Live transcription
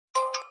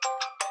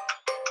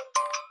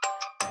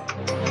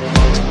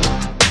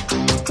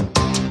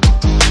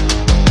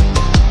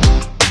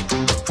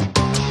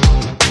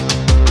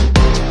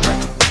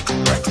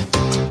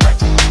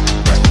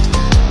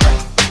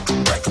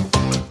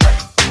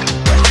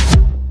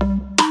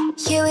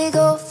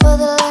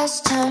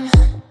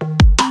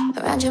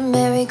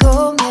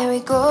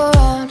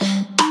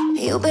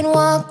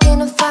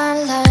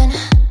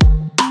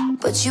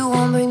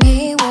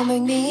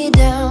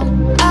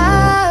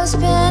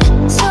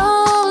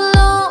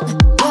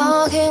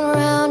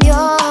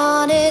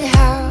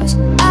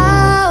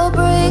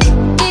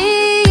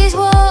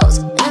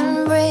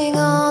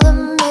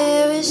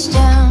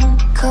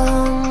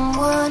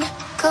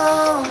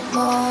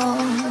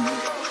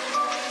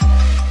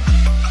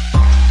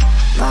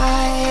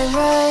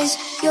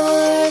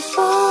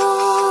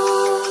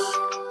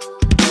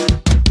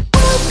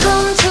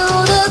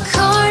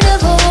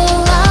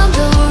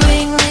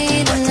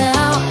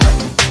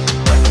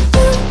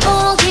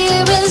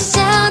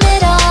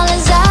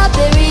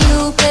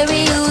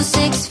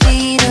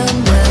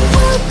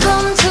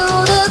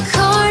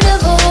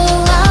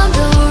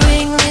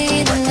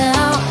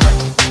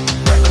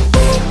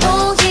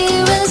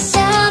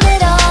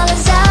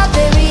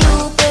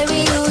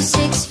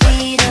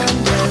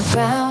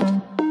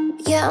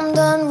I'm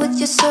done with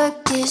your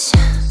circus.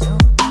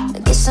 I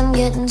guess I'm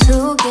getting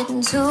too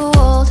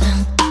old.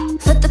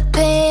 Let the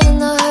pain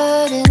and the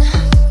hurting,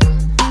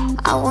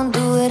 I won't do